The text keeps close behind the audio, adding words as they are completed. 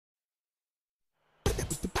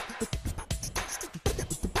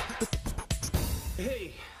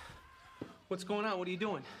Hey, what's going on? What are you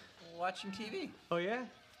doing? Watching TV. Oh, yeah?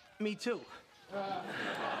 Me too.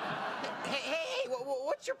 Hey,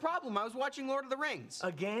 what's your problem? I was watching Lord of the Rings.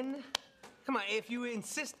 Again? Come on, if you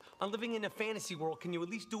insist on living in a fantasy world, can you at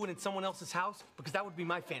least do it in someone else's house? Because that would be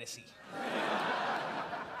my fantasy.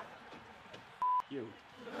 You.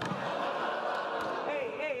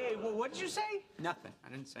 Hey, what did you say? Nothing. I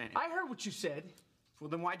didn't say anything. I heard what you said. Well,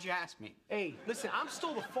 then why'd you ask me? Hey, listen, I'm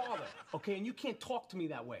still the father, okay? And you can't talk to me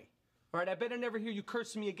that way. All right, I better never hear you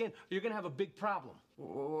cursing me again, or you're gonna have a big problem.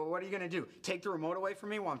 What are you gonna do? Take the remote away from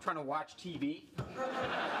me while I'm trying to watch TV?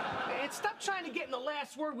 And stop trying to get in the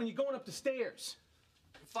last word when you're going up the stairs.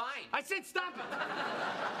 Fine. I said stop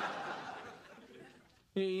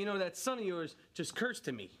it. You know, that son of yours just cursed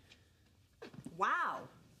to me. Wow.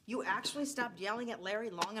 You actually stopped yelling at Larry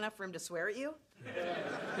long enough for him to swear at you?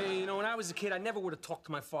 Hey, you know, when I was a kid, I never would have talked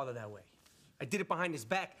to my father that way. I did it behind his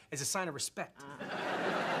back as a sign of respect.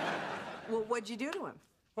 Well, what'd you do to him?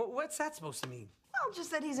 Well, what's that supposed to mean? Well, just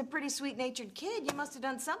that he's a pretty sweet-natured kid. You must have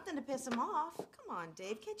done something to piss him off. Come on,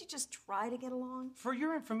 Dave. Can't you just try to get along? For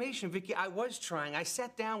your information, Vicky, I was trying. I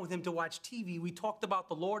sat down with him to watch TV. We talked about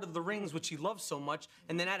the Lord of the Rings, which he loves so much,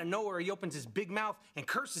 and then out of nowhere, he opens his big mouth and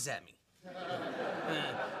curses at me.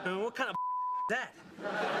 What kind of is that?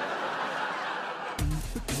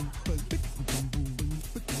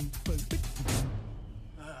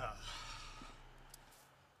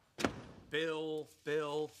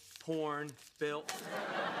 Bill, porn, Bill.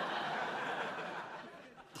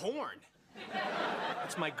 Porn?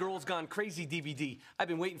 It's my Girls Gone Crazy DVD. I've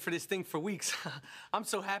been waiting for this thing for weeks. I'm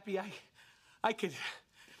so happy I could...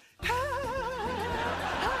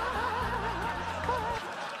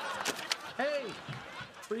 Hey,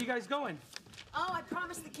 where are you guys going? Oh, I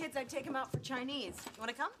promised the kids I'd take them out for Chinese. You want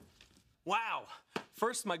to come? Wow.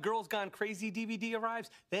 First, my Girls Gone Crazy DVD arrives.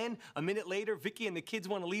 Then, a minute later, Vicky and the kids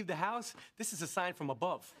want to leave the house. This is a sign from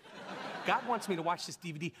above. God wants me to watch this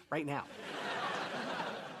DVD right now.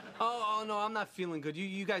 Oh, no, I'm not feeling good.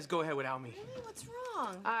 You guys go ahead without me. Really? What's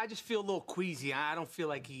wrong? I just feel a little queasy. I don't feel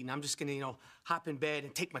like eating. I'm just gonna, hop in bed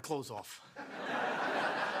and take my clothes off.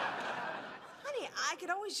 Honey, I could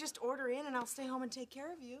always just order in and I'll stay home and take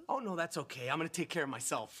care of you. Oh, no, that's okay. I'm gonna take care of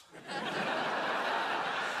myself.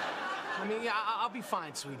 I mean, yeah, I'll be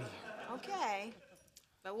fine, sweetie. Okay.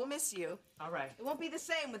 But we'll miss you. All right. It won't be the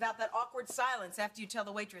same without that awkward silence after you tell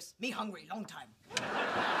the waitress, "Me hungry, long time."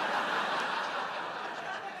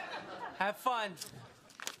 Have fun.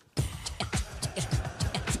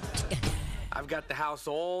 I've got the house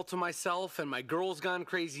all to myself and my Girls Gone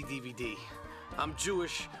Crazy DVD. I'm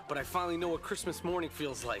Jewish, but I finally know what Christmas morning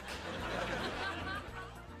feels like.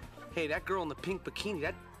 Hey, that girl in the pink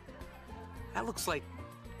bikini, that looks like...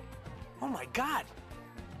 Oh, my God.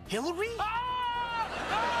 Hillary? Hey,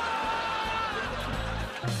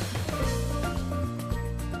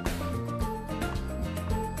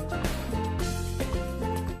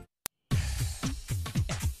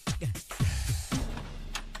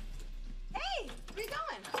 where you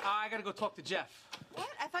going? I gotta go talk to Jeff. What?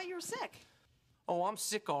 I thought you were sick. Oh, I'm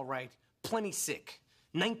sick, all right. Plenty sick.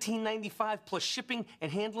 $19.95 plus shipping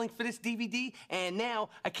and handling for this DVD, and now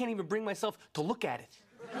I can't even bring myself to look at it.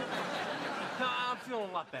 No, I'm feeling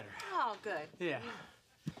a lot better. Oh, good. Yeah.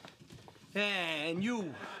 And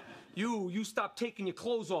you stop taking your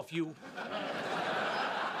clothes off, you.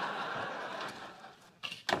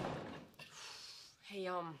 Hey,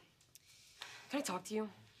 can I talk to you?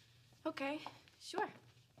 Okay, sure.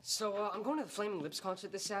 So, I'm going to the Flaming Lips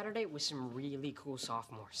concert this Saturday with some really cool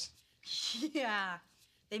sophomores. Yeah,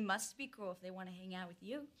 they must be cool if they want to hang out with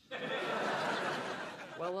you.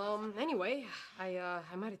 Well, anyway, I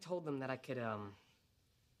might have told them that I could,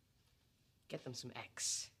 get them some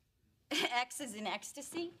X. X is in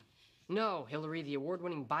ecstasy? No, Hillary, the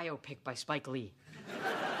award-winning biopic by Spike Lee.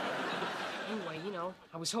 Anyway,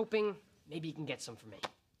 I was hoping maybe you can get some for me.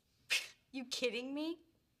 You kidding me?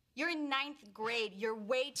 You're in 9th grade. You're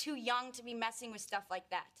way too young to be messing with stuff like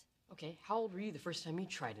that. Okay, how old were you the first time you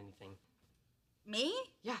tried anything? Me?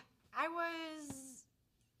 Yeah. I was...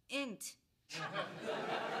 int.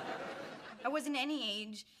 I wasn't any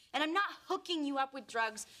age. And I'm not hooking you up with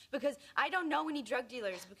drugs because I don't know any drug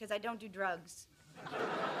dealers because I don't do drugs.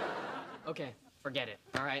 Okay, forget it.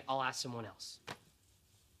 All right, I'll ask someone else.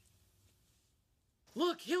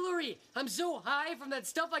 Look, Hillary, I'm so high from that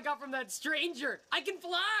stuff I got from that stranger. I can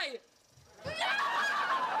fly!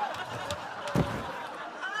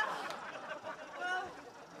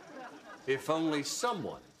 If only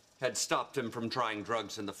someone had stopped him from trying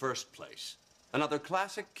drugs in the first place. Another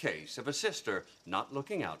classic case of a sister not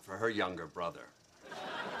looking out for her younger brother.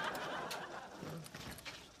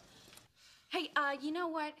 Hey, Hey, you know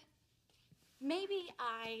what? Maybe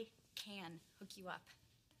I can hook you up.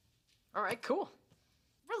 All right, cool.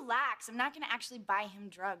 Relax, I'm not gonna actually buy him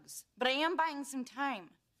drugs, but I am buying some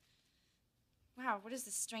time. Wow, what is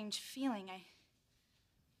this strange feeling? I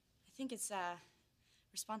think it's,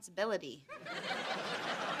 responsibility.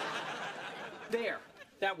 There,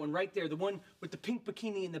 that one right there, the one with the pink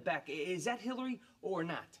bikini in the back. Is that Hillary or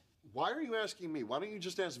not? Why are you asking me? Why don't you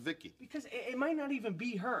just ask Vicky? Because it might not even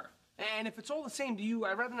be her. And if it's all the same to you,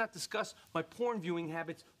 I'd rather not discuss my porn viewing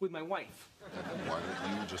habits with my wife. Why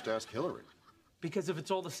don't you just ask Hillary? Because if it's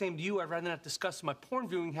all the same to you, I'd rather not discuss my porn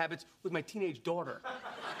viewing habits with my teenage daughter.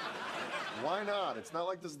 Why not? It's not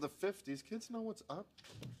like this is the 50s. Kids know what's up.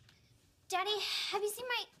 Daddy, have you seen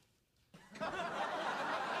my...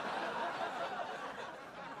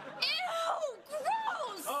 Ew,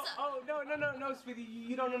 gross! No, sweetie,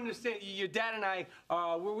 you don't understand. Your dad and I,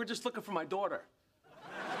 we're just looking for my daughter.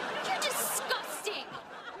 You're disgusting!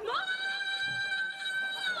 Mom!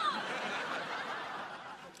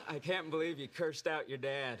 I can't believe you cursed out your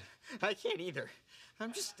dad. I can't either.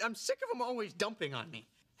 I'm sick of them always dumping on me.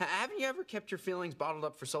 Haven't you ever kept your feelings bottled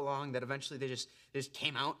up for so long that eventually they just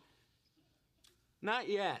came out? Not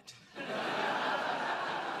yet.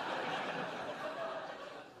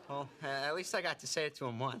 Well, at least I got to say it to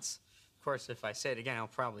him once. Of course, if I say it again, he'll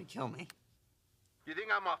probably kill me. You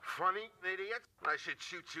think I'm a funny idiot? I should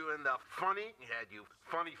shoot you in the funny head, you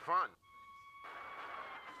funny fun.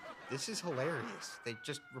 This is hilarious. They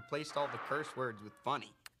just replaced all the curse words with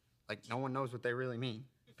funny. Like, no one knows what they really mean.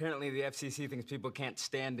 Apparently, the FCC thinks people can't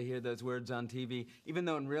stand to hear those words on TV, even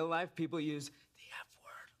though in real life, people use the F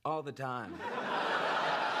word all the time.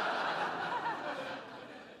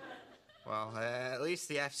 Well, at least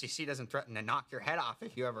the FCC doesn't threaten to knock your head off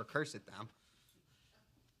if you ever curse at them.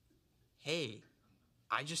 Hey,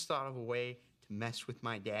 I just thought of a way to mess with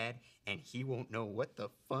my dad, and he won't know what the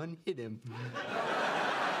fun hit him.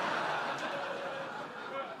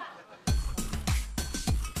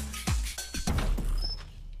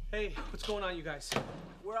 Hey, what's going on, you guys?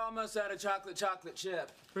 We're almost out of chocolate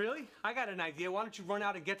chip. Really? I got an idea. Why don't you run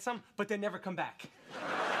out and get some, but then never come back?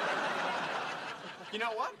 You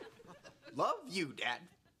know what? Love you, Dad.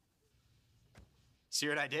 See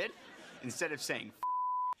what I did? Instead of saying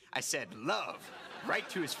I said love right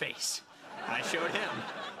to his face. And I showed him.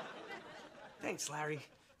 Thanks, Larry.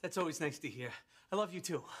 That's always nice to hear. I love you,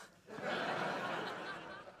 too.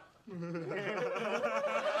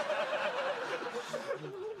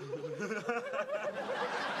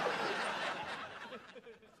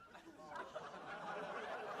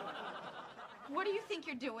 What do you think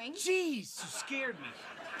you're doing? Jeez, you scared me.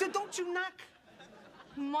 Don't you knock?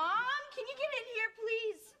 Mom, can you get in here,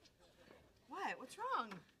 please? What? What's wrong?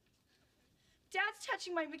 Dad's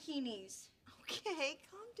touching my bikinis. Okay,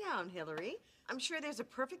 calm down, Hillary. I'm sure there's a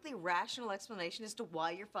perfectly rational explanation as to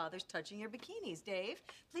why your father's touching your bikinis, Dave.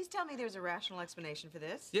 Please tell me there's a rational explanation for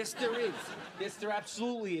this. Yes, there is. Yes, there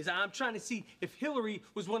absolutely is. I'm trying to see if Hillary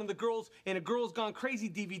was one of the girls in a Girls Gone Crazy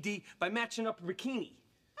DVD by matching up her bikini.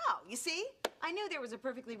 Oh, you see? I knew there was a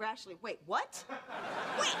perfectly rational... Wait, what?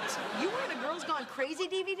 Wait, you were in a Girls Gone Crazy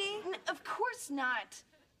DVD? Of course not.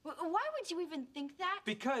 Why would you even think that?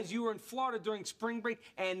 Because you were in Florida during spring break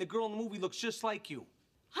and the girl in the movie looks just like you.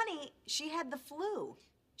 Honey, she had the flu.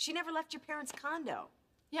 She never left your parents' condo.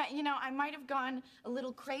 Yeah, you know, I might have gone a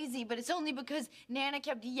little crazy, but it's only because Nana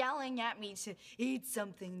kept yelling at me to eat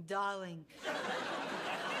something, darling.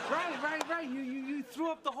 Right. You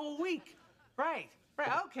threw up the whole week. Right.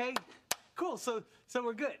 Okay. Cool. So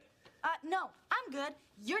we're good. No, I'm good.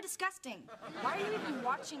 You're disgusting. Why are you even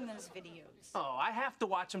watching those videos? Oh, I have to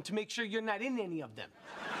watch them to make sure you're not in any of them.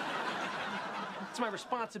 It's my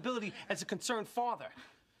responsibility as a concerned father.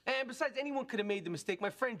 And besides, anyone could have made the mistake. My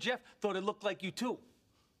friend Jeff thought it looked like you, too.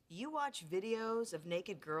 You watch videos of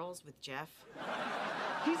naked girls with Jeff?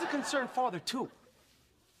 He's a concerned father, too.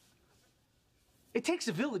 It takes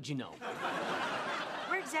a village, you know.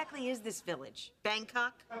 Where exactly is this village?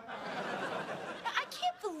 Bangkok? I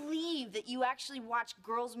can't believe that you actually watch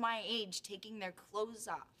girls my age taking their clothes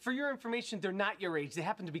off. For your information, they're not your age. They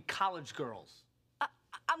happen to be college girls.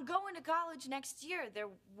 I'm going to college next year. They're,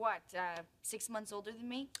 what, 6 months older than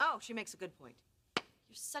me? Oh, she makes a good point.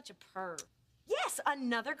 You're such a perv. Yes,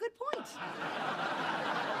 another good point.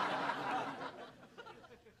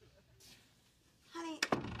 Honey,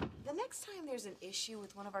 the next time there's an issue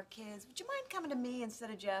with one of our kids, would you mind coming to me instead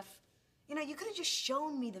of Jeff? You know, you could have just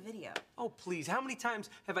shown me the video. Oh, please. How many times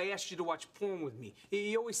have I asked you to watch porn with me?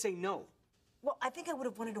 You always say no. Well, I think I would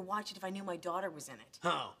have wanted to watch it if I knew my daughter was in it.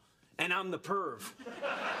 Oh, and I'm the perv.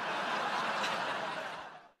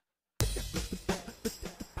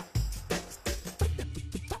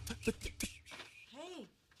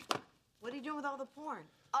 all the porn?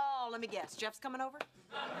 Oh, let me guess. Jeff's coming over?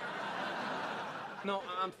 No,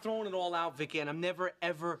 I'm throwing it all out, Vicky, and I'm never,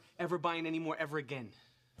 ever, ever buying any more ever again.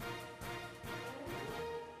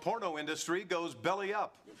 Porno industry goes belly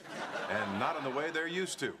up, and not in the way they're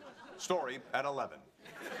used to. Story at 11.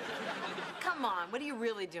 Come on, what are you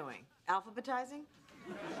really doing? Alphabetizing?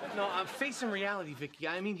 No, I'm facing reality, Vicky.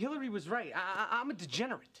 I mean, Hillary was right. I'm a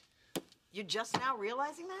degenerate. You're just now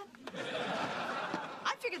realizing that?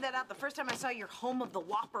 I figured that out the first time I saw your Home of the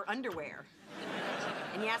Whopper underwear.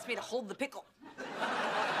 And you asked me to hold the pickle.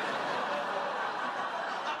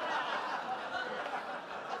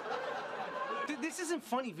 This isn't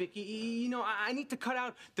funny, Vicky. You know, I need to cut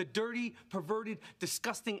out the dirty, perverted,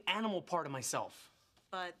 disgusting animal part of myself.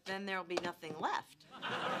 But then there'll be nothing left.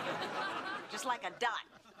 Just like a dot.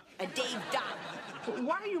 A Dave dot.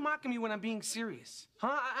 Why are you mocking me when I'm being serious?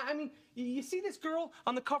 Huh? I mean, you see this girl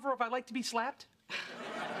on the cover of I Like to Be Slapped?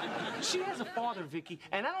 She has a father, Vicky,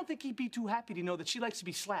 and I don't think he'd be too happy to know that she likes to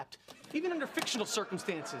be slapped, even under fictional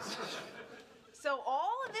circumstances. So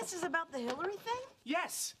all of this is about the Hillary thing?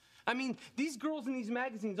 Yes. I mean, these girls in these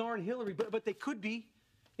magazines aren't Hillary, but they could be.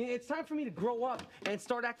 It's time for me to grow up and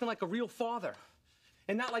start acting like a real father,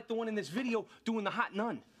 and not like the one in this video doing the hot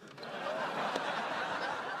nun.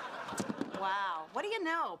 Wow, what do you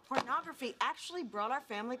know? Pornography actually brought our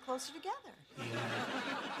family closer together. Yeah.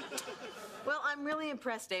 Well, I'm really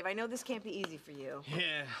impressed, Dave. I know this can't be easy for you.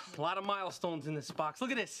 Yeah, a lot of milestones in this box. Look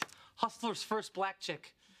at this. Hustler's first black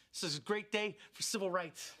chick. This is a great day for civil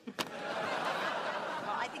rights.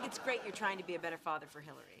 Well, I think it's great you're trying to be a better father for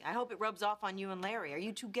Hillary. I hope it rubs off on you and Larry. Are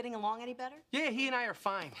you two getting along any better? Yeah, he and I are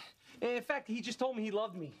fine. In fact, he just told me he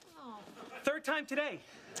loved me. Oh. Third time today.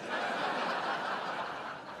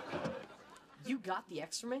 You got the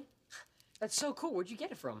X from me? That's so cool. Where'd you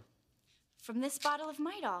get it from? From this bottle of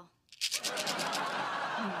Midol.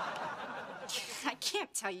 I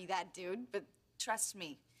can't tell you that, dude, but trust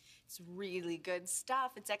me, it's really good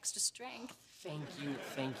stuff. It's extra strength. Thank you,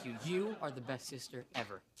 thank you. You are the best sister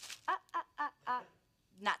ever.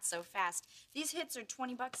 Not so fast. These hits are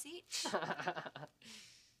 $20 each.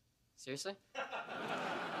 Seriously?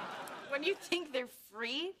 When you think they're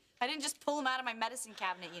free, I didn't just pull them out of my medicine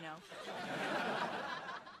cabinet, you know.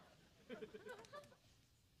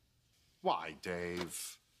 Why,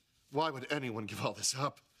 Dave? Why would anyone give all this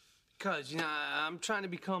up? Because, you know, I'm trying to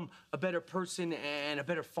become a better person and a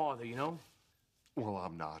better father, you know? Well,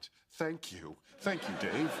 I'm not. Thank you. Thank you,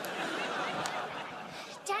 Dave.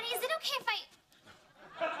 Daddy, is it okay if I...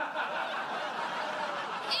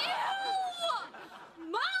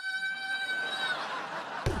 Ew! Mom!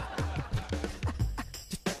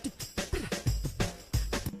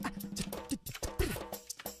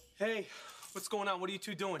 Hey, what's going on? What are you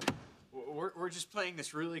two doing? We're just playing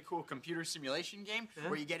this really cool computer simulation game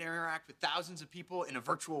where you get to interact with thousands of people in a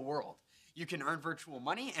virtual world. You can earn virtual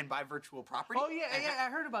money and buy virtual property. Oh, yeah, I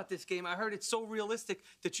heard about this game. I heard it's so realistic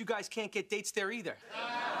that you guys can't get dates there either.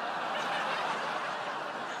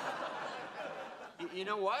 You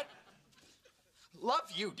know what? Love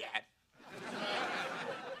you, Dad.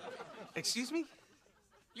 Excuse me?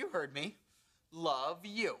 You heard me. Love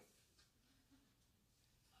you.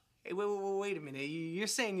 Hey, wait a minute. You're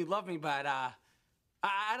saying you love me, but I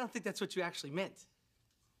don't think that's what you actually meant.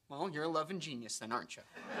 Well, you're a loving genius then, aren't you?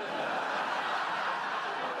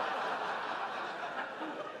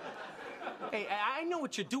 Hey, I know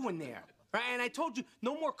what you're doing there, right? And I told you,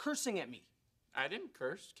 no more cursing at me. I didn't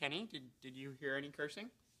curse. Kenny, did you hear any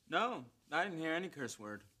cursing? No, I didn't hear any curse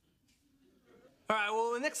word. All right,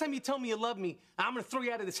 well, the next time you tell me you love me, I'm gonna throw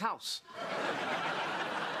you out of this house.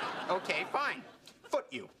 Okay, fine. Foot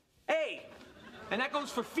you. Hey, and that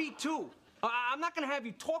goes for feet, too. I'm not gonna have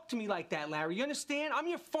you talk to me like that, Larry. You understand? I'm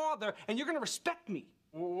your father, and you're gonna respect me.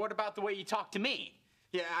 Well, what about the way you talk to me?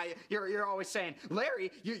 Yeah, you're always saying, Larry,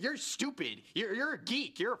 you're stupid. You're a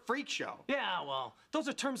geek. You're a freak show. Yeah, well, those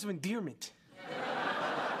are terms of endearment.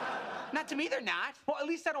 Not to me, they're not. Well, at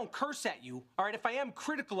least I don't curse at you, all right? If I am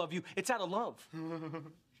critical of you, it's out of love.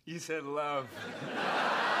 You said love.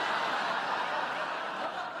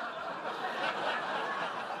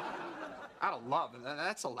 Out of love,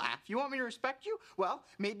 that's a laugh. You want me to respect you? Well,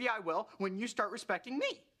 maybe I will when you start respecting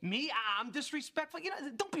me. Me? I'm disrespectful? You know,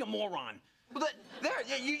 don't be a moron. Well, there,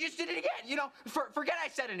 you just did it again. You know, forget I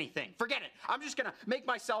said anything. Forget it. I'm just gonna make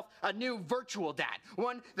myself a new virtual dad.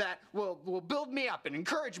 One that will build me up and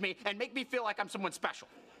encourage me and make me feel like I'm someone special.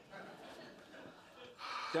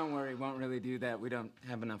 Don't worry, won't really do that. We don't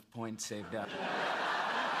have enough points saved up.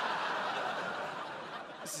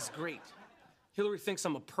 This is great. Hillary thinks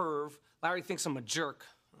I'm a perv. Larry thinks I'm a jerk.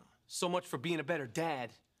 So much for being a better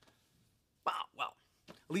dad. Well,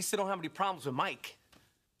 At least they don't have any problems with Mike.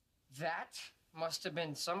 That must have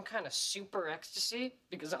been some kind of super ecstasy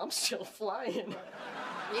because I'm still flying.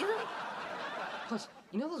 Really? Plus,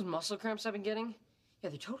 you know those muscle cramps I've been getting?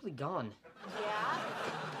 Yeah, they're totally gone.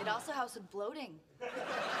 Yeah? It also helps with bloating.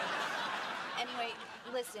 Anyway,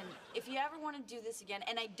 listen, if you ever want to do this again,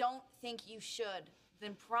 and I don't think you should,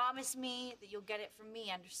 then promise me that you'll get it from me,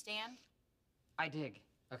 understand? I dig,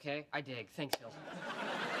 okay? I dig. Thanks, Hill.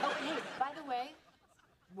 Oh, hey, by the way,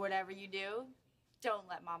 whatever you do, don't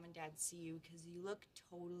let Mom and Dad see you, because you look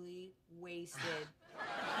totally wasted.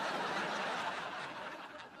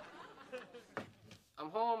 I'm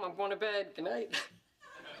home. I'm going to bed. Good night.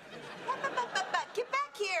 Get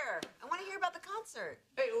back here. I want to hear about the concert.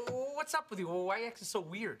 Hey, what's up with you? Why are you acting so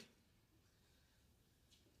weird?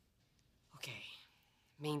 Okay.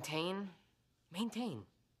 Maintain.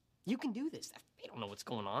 You can do this. They don't know what's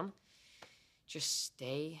going on. Just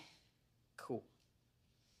stay cool.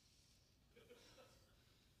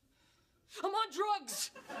 I'm on drugs!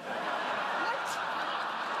 What?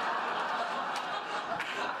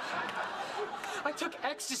 I took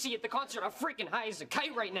ecstasy at the concert. I'm freaking high as a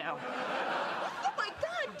kite right now. Oh my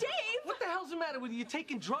God, Dave! What the hell's the matter with you? You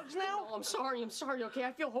taking drugs now? Oh, I'm sorry, okay?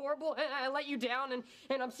 I feel horrible, and I let you down, and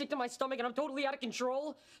I'm sick to my stomach, and I'm totally out of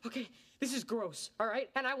control. Okay, this is gross, all right?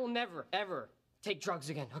 And I will never, ever take drugs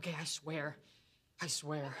again, okay? I swear. That's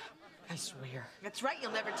right,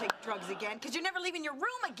 you'll never take drugs again, because you're never leaving your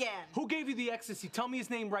room again. Who gave you the ecstasy? Tell me his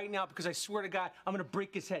name right now, because I swear to God, I'm gonna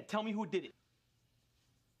break his head. Tell me who did it.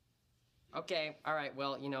 Okay, all right,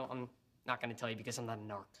 well, you know, I'm not gonna tell you because I'm not a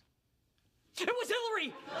narc. It was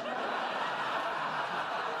Hillary!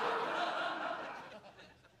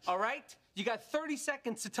 All right? You got 30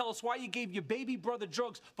 seconds to tell us why you gave your baby brother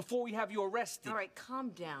drugs before we have you arrested. All right, calm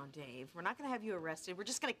down, Dave. We're not going to have you arrested. We're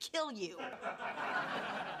just going to kill you.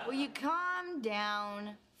 Will you calm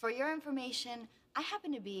down? For your information, I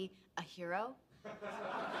happen to be a hero.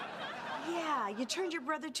 Yeah, you turned your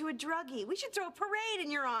brother to a druggie. We should throw a parade in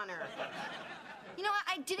your honor. You know what?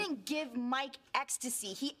 I didn't give Mike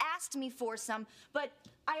ecstasy. He asked me for some, but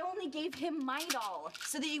I only gave him Midol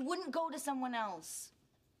so that he wouldn't go to someone else.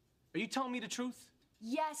 Are you telling me the truth?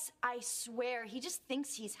 Yes, I swear. He just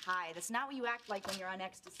thinks he's high. That's not what you act like when you're on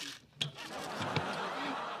ecstasy.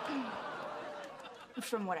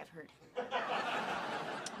 From what I've heard.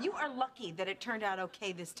 You are lucky that it turned out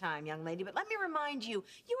okay this time, young lady, but let me remind you,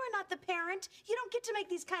 you are not the parent. You don't get to make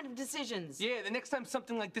these kind of decisions. Yeah, the next time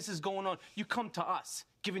something like this is going on, you come to us,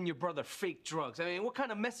 giving your brother fake drugs. I mean, what kind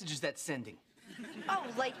of message is that sending? Oh,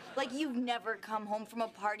 like you've never come home from a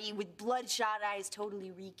party with bloodshot eyes totally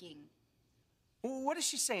reeking. What is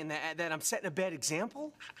she saying, that I'm setting a bad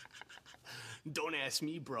example? Don't ask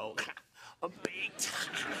me, bro. I'm baked.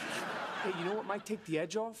 Hey, you know what might take the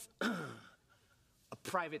edge off? A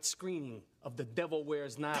private screening of The Devil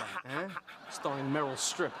Wears Nada, huh? Starring Meryl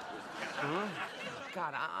Streep. Huh?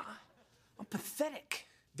 God, I'm pathetic.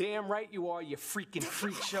 Damn right you are, you freaking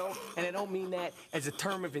freak show, and I don't mean that as a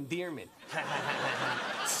term of endearment.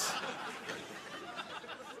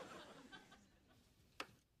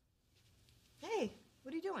 Hey,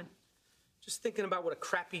 what are you doing? Just thinking about what a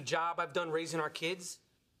crappy job I've done raising our kids.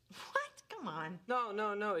 What? Come on.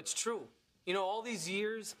 No, it's true. You know, all these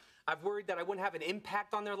years, I've worried that I wouldn't have an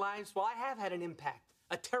impact on their lives. Well, I have had an impact,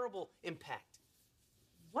 a terrible impact.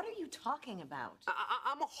 What are you talking about?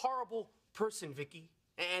 I'm a horrible person, Vicky.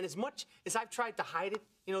 And as much as I've tried to hide it,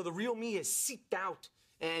 you know, the real me has seeped out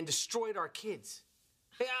and destroyed our kids.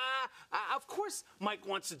 Of course Mike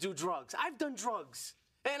wants to do drugs. I've done drugs.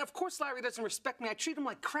 And of course Larry doesn't respect me. I treat him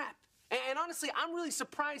like crap. And honestly, I'm really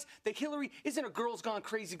surprised that Hillary isn't a girl's gone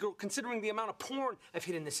crazy girl, considering the amount of porn I've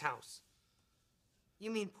hid in this house.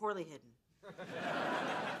 You mean poorly hidden?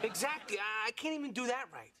 Exactly. I can't even do that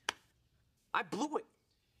right. I blew it.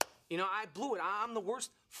 You know, I blew it. I'm the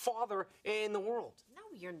worst father in the world. No,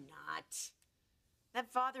 you're not.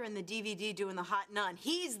 That father in the DVD doing the hot nun,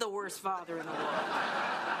 he's the worst father in the world.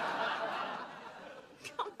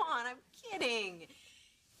 Come on, I'm kidding.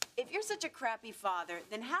 If you're such a crappy father,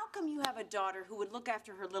 then how come you have a daughter who would look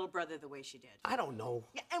after her little brother the way she did? I don't know.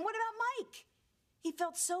 Yeah, and what about Mike? He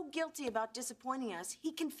felt so guilty about disappointing us,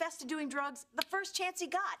 he confessed to doing drugs the first chance he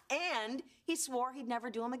got, and he swore he'd never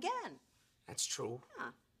do them again. That's true.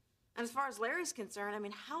 Yeah. And as far as Larry's concerned, I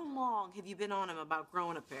mean, how long have you been on him about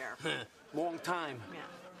growing a pair? Long time. Yeah.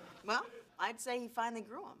 Well, I'd say he finally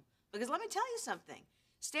grew them. Because let me tell you something.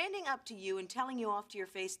 Standing up to you and telling you off to your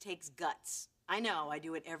face takes guts. I know, I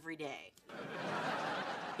do it every day.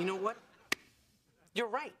 You know what? You're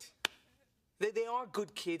right. They are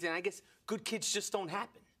good kids, and I guess good kids just don't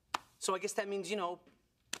happen. So I guess that means, you know,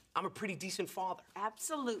 I'm a pretty decent father.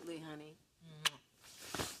 Absolutely, honey.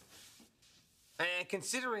 And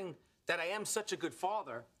considering that I am such a good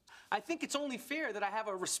father, I think it's only fair that I have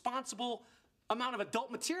a responsible amount of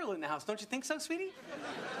adult material in the house. Don't you think so, sweetie?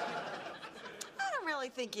 I don't really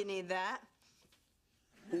think you need that.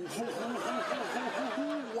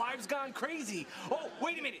 Wives gone crazy. Oh,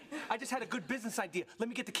 wait a minute. I just had a good business idea. Let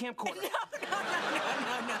me get the camcorder. No.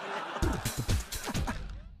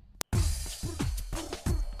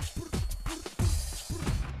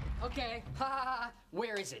 Okay,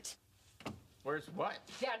 where is it? Where's what?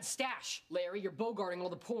 Dad's stash. Larry, you're bogarting all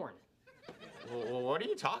the porn. Well, what are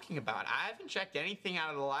you talking about? I haven't checked anything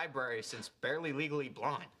out of the library since Barely Legally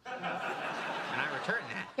Blonde. And I returned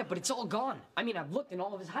that. Yeah, but it's all gone. I mean, I've looked in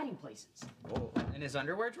all of his hiding places. Oh, in his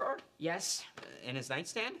underwear drawer? Yes. In his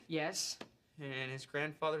nightstand? Yes. In his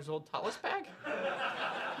grandfather's old Tallis bag?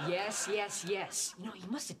 Yes. You know, he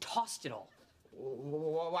must have tossed it all.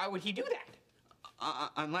 Why would he do that?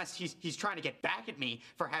 Unless he's trying to get back at me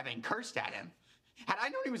for having cursed at him. Had I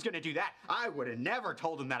known he was going to do that, I would have never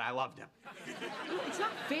told him that I loved him. It's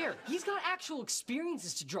not fair. He's got actual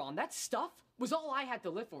experiences to draw on. That stuff was all I had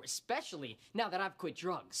to live for, especially now that I've quit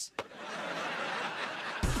drugs.